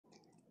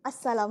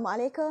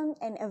Assalamualaikum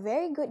and a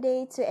very good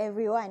day to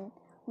everyone.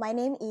 My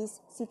name is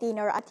Siti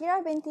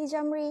Athirah Binti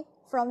Jamri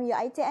from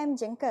UiTM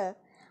Jengke.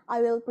 I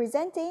will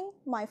presenting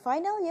my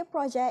final year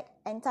project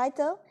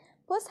entitled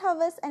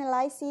Post-Harvest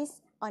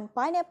Analysis on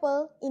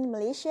Pineapple in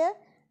Malaysia,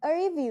 a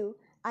review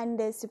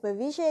under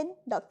supervision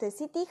Dr.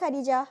 Siti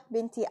Khadijah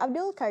Binti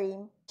Abdul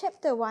Karim.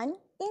 Chapter 1,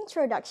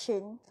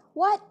 Introduction.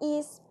 What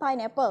is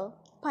pineapple?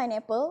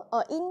 Pineapple,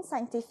 or in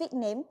scientific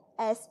name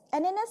as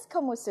Ananas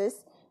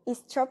commusus,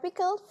 is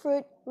tropical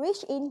fruit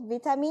rich in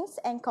vitamins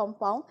and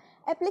compounds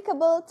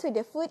applicable to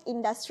the food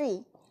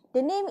industry.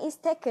 The name is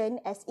taken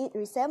as it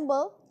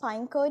resembles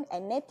pine cone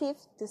and native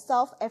to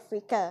South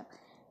Africa.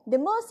 The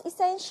most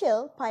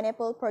essential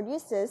pineapple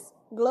producers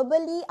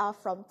globally are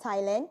from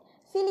Thailand,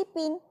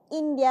 Philippines,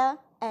 India,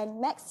 and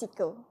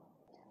Mexico.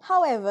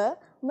 However,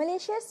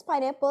 Malaysia's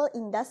pineapple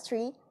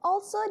industry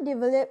also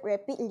developed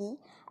rapidly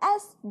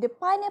as the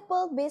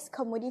pineapple-based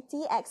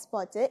commodity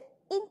exported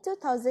in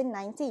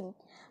 2019.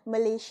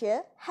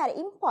 Malaysia had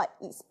imported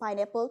its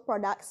pineapple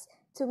products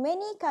to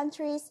many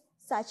countries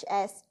such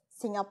as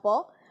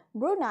Singapore,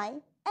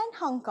 Brunei, and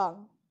Hong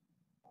Kong.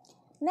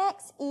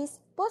 Next is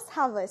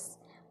post-harvest.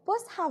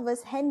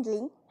 Post-harvest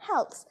handling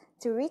helps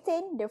to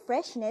retain the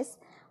freshness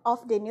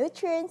of the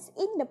nutrients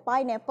in the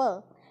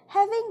pineapple.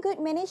 Having good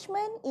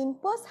management in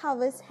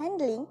post-harvest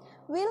handling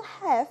will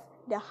have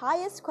the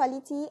highest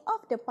quality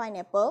of the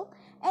pineapple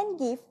and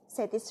give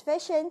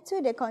satisfaction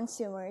to the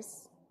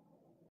consumers.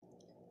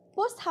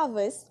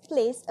 Post-harvest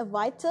plays a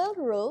vital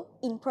role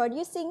in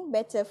producing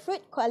better fruit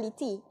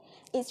quality.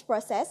 Its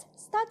process,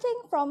 starting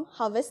from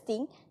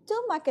harvesting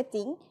to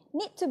marketing,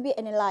 need to be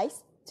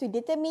analyzed to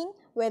determine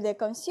whether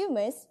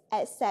consumers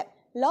accept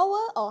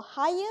lower or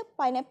higher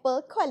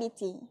pineapple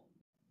quality.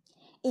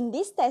 In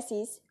this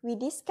thesis, we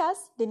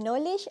discuss the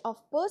knowledge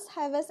of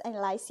post-harvest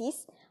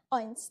analysis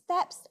on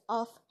steps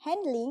of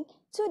handling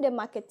to the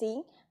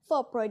marketing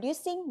for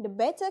producing the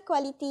better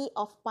quality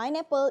of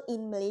pineapple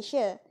in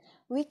Malaysia.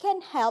 We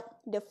can help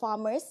the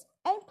farmers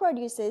and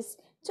producers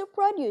to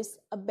produce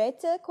a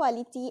better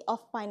quality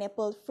of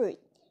pineapple fruit.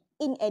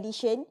 In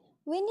addition,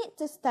 we need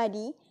to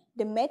study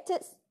the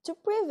methods to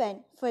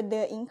prevent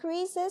further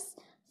increases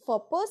for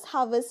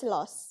post-harvest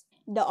loss.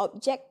 The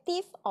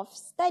objective of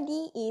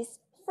study is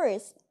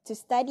first, to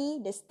study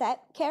the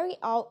step carried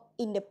out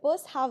in the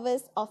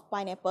post-harvest of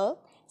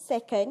pineapple.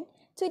 Second,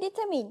 to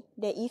determine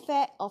the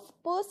effect of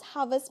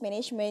post-harvest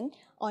management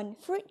on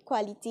fruit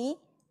quality.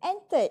 And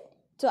third,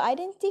 to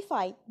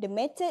identify the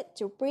method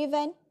to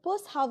prevent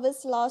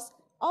post-harvest loss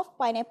of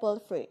pineapple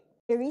fruit.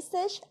 The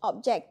research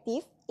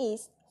objective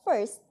is,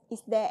 first,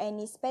 is there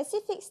any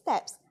specific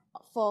steps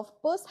for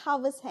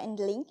post-harvest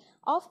handling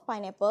of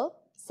pineapple?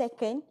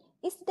 Second,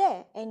 is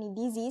there any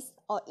disease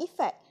or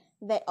effect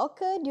that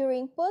occur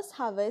during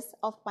post-harvest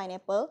of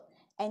pineapple?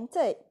 And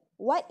third,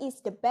 what is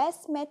the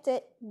best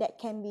method that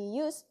can be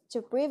used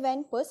to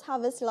prevent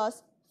post-harvest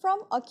loss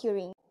from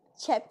occurring?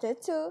 Chapter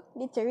 2,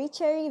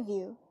 Literature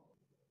Review.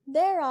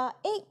 There are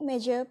 8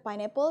 major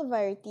pineapple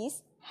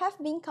varieties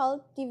have been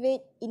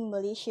cultivated in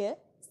Malaysia,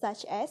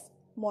 such as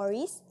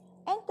Morris,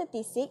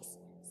 N36,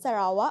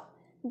 Sarawak,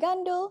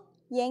 Gandul,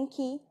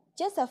 Yankee,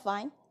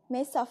 Josephine,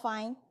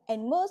 Mesafine,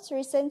 and most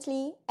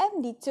recently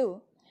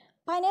MD2.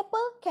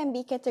 Pineapple can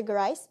be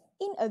categorized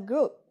in a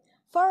group.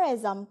 For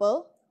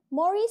example,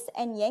 Morris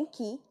and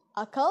Yankee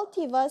are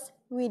cultivars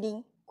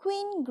within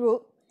Queen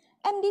group,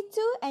 MD2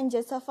 and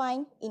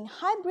Josephine in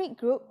hybrid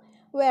group,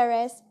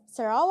 whereas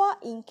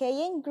Sarawak in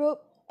Cayenne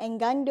group and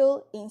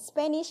Gandul in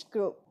Spanish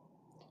group.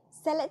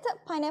 Selected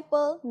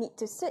pineapple need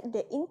to suit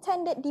the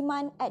intended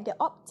demand at the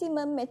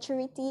optimum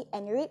maturity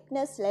and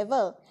ripeness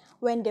level.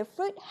 When the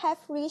fruit have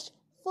reached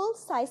full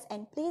size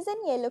and pleasant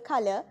yellow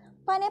color,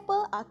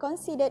 pineapple are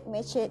considered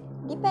matured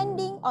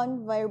depending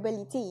on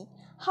variability.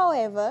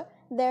 However,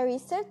 there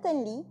is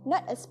certainly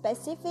not a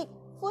specific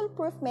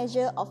foolproof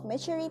measure of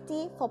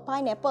maturity for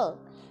pineapple.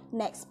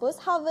 Next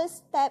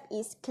post-harvest step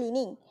is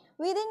cleaning.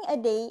 Within a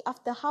day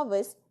after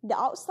harvest, the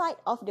outside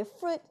of the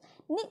fruit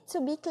need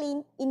to be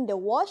cleaned in the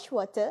wash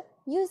water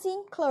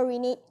using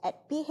chlorinate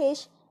at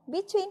pH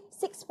between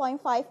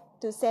 6.5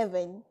 to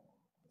 7.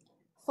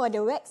 For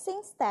the waxing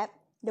step,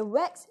 the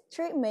wax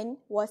treatment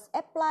was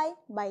applied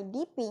by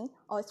dipping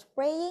or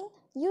spraying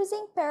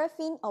using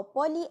paraffin or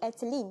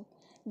polyethylene.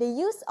 The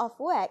use of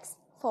wax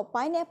for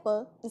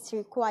pineapple is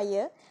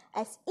required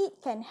as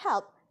it can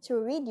help to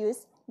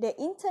reduce the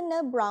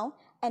internal brown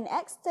and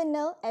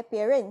external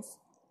appearance.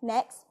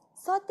 Next,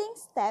 sorting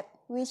step,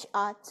 which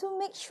are to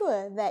make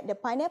sure that the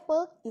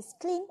pineapple is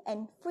clean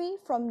and free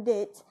from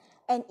dirt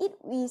and it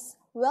is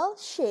well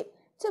shaped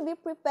to be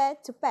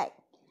prepared to pack.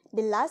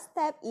 The last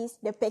step is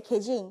the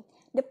packaging.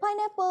 The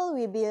pineapple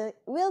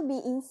will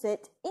be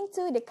inserted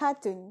into the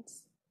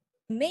cartons.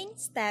 The main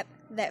step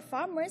that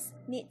farmers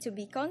need to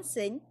be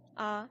concerned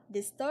are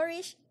the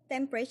storage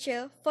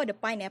temperature for the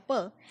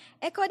pineapple.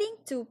 According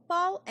to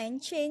Paul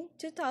and Chen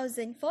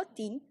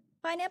 2014,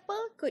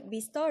 pineapple could be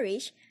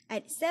stored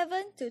at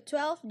 7 to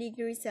 12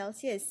 degrees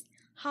Celsius.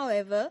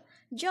 However,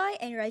 Joy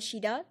and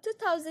Rashida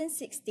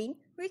 2016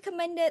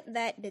 recommended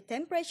that the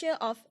temperature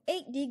of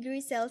 8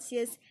 degrees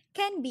Celsius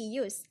can be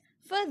used.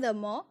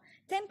 Furthermore,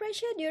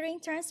 temperature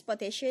during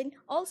transportation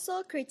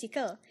also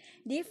critical.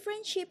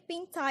 Different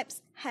shipping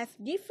types have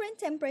different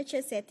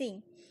temperature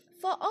setting.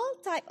 For all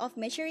type of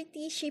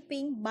maturity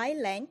shipping by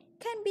land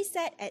can be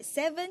set at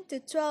 7 to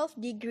 12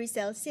 degrees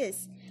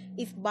Celsius.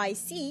 If by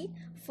sea,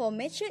 for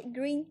matured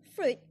green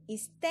fruit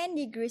is 10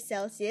 degrees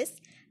Celsius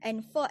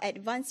and for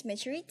advanced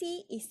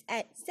maturity is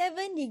at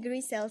 7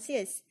 degrees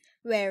Celsius.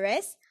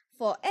 Whereas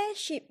for air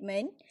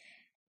shipment,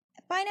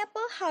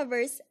 pineapple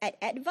harvest at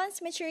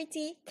advanced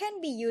maturity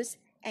can be used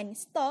and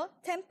stored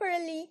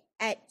temporarily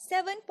at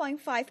 7.5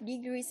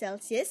 degrees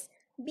Celsius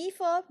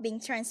before being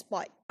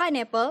transported.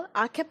 Pineapple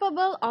are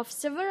capable of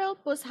several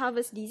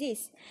post-harvest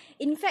diseases.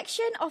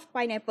 Infection of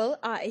pineapple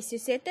are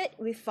associated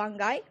with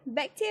fungi,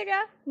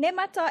 bacteria,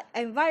 nematode,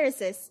 and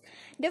viruses.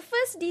 The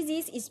first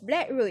disease is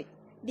black root.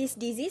 This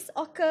disease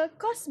occurs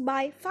caused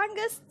by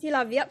fungus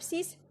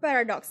Tilaviopsis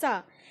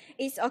paradoxa.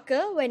 It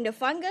occurs when the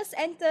fungus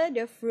enter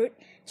the fruit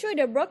through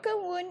the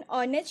broken wound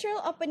or natural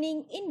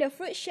opening in the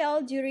fruit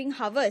shell during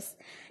harvest.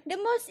 The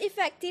most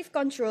effective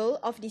control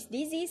of this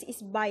disease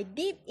is by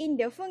dip in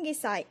the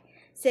fungicide.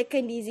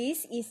 Second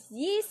disease is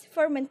yeast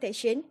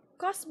fermentation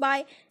caused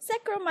by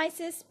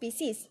Saccharomyces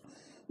species.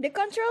 The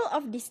control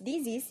of this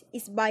disease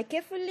is by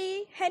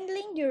carefully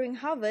handling during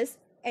harvest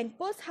and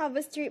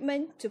post-harvest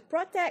treatment to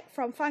protect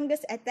from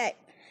fungus attack.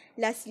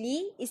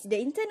 Lastly is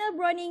the internal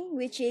browning,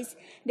 which is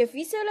the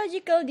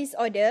physiological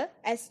disorder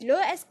as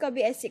low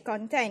ascorbic acid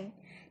content.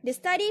 The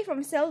study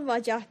from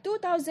Selvajah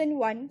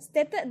 2001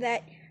 stated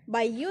that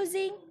by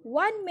using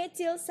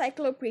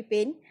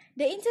 1-methyl-cyclopropane,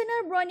 the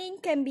internal browning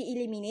can be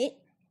eliminated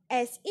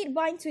as it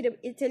binds to the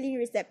ethylene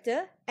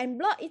receptor and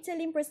block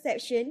ethylene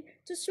perception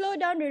to slow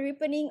down the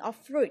ripening of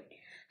fruit.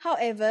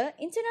 However,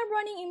 internal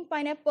browning in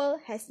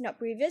pineapple has not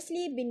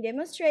previously been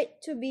demonstrated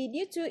to be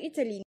due to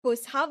ethylene.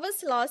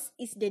 Post-harvest loss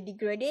is the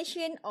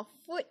degradation of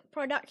food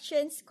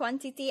production's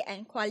quantity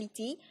and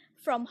quality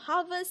from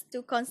harvest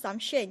to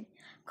consumption.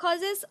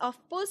 Causes of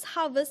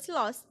post-harvest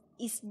loss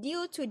is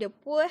due to the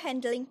poor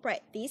handling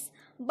practice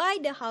by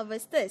the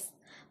harvesters.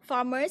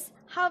 Farmers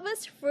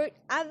harvest fruit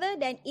other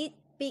than its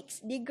peak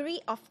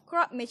degree of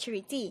crop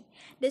maturity.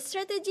 The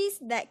strategies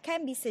that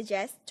can be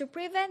suggested to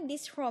prevent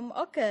this from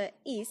occur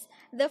is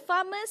the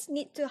farmers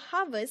need to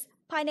harvest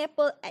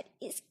pineapple at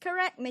its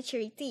correct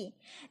maturity.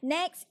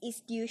 Next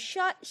is the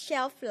short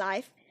shelf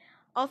life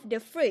of the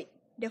fruit.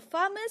 The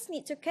farmers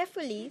need to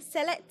carefully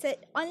select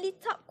only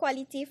top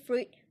quality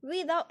fruit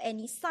without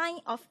any sign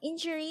of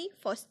injury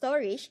for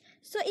storage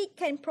so it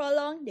can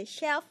prolong the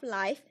shelf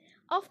life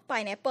of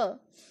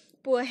pineapple.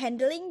 Poor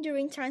handling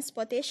during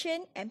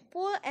transportation and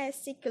poor air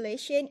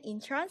circulation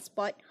in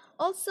transport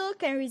also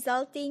can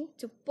resulting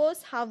to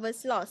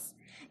post-harvest loss.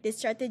 The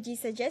strategy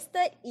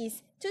suggested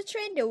is to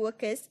train the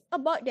workers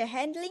about the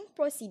handling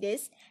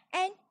procedures,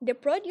 and the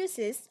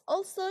producers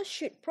also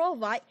should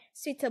provide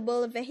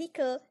suitable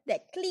vehicle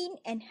that clean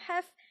and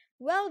have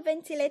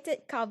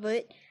well-ventilated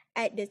covered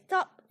at the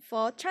top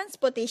for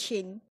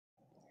transportation.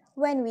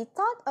 When we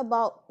talk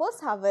about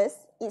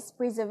post-harvest, its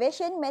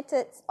preservation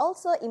methods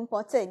also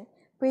important.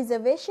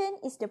 Preservation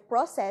is the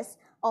process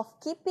of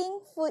keeping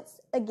foods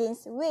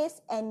against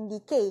waste and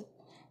decay.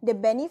 The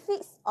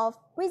benefits of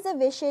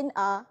preservation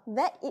are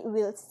that it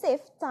will save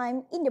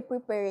time in the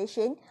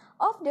preparation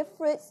of the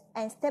fruits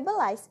and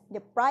stabilize the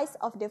price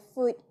of the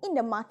food in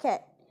the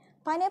market.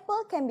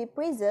 Pineapple can be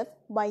preserved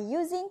by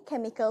using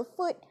chemical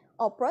food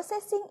or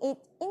processing it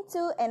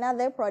into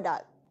another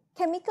product.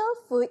 Chemical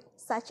food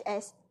such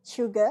as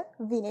sugar,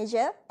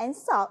 vinegar, and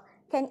salt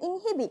can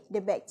inhibit the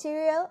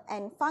bacterial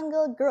and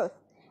fungal growth.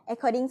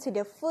 According to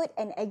the Food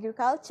and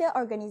Agriculture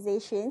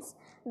Organizations,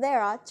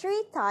 there are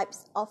 3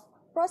 types of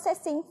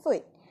processing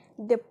food.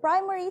 The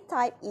primary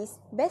type is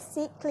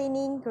basic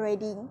cleaning,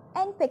 grading,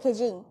 and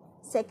packaging.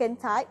 Second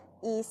type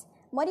is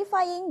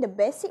modifying the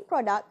basic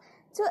product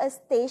to a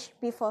stage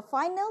before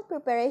final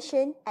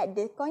preparation at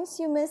the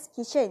consumer's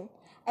kitchen.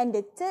 And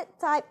the third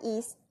type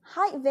is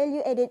high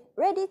value-added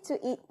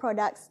ready-to-eat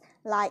products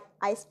like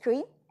ice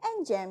cream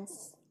and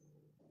jams.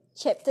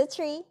 Chapter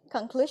 3,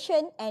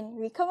 Conclusion and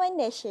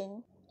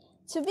Recommendation.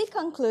 To be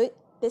concluded,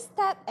 the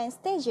steps and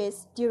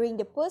stages during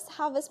the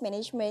post-harvest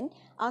management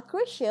are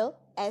crucial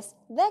as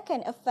they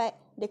can affect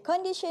the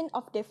condition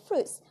of the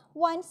fruits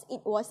once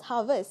it was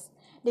harvested.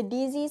 The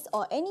disease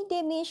or any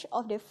damage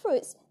of the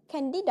fruits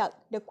can deduct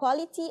the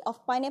quality of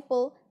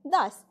pineapple,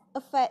 thus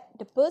affect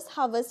the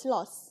post-harvest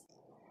loss.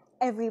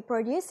 Every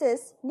producer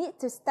needs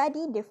to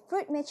study the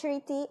fruit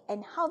maturity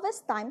and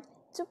harvest time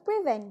to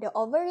prevent the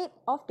overrip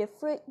of the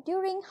fruit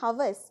during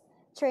harvest.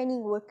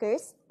 Training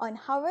workers on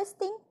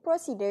harvesting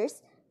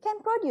procedures can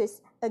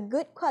produce a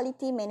good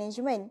quality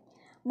management.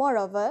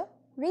 Moreover,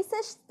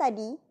 research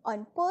study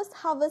on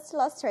post-harvest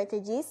loss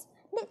strategies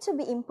need to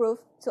be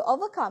improved to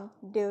overcome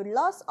the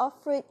loss of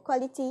fruit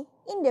quality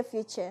in the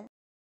future.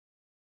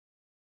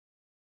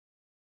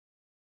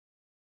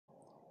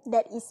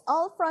 That is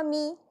all from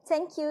me.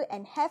 Thank you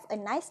and have a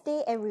nice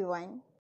day, everyone.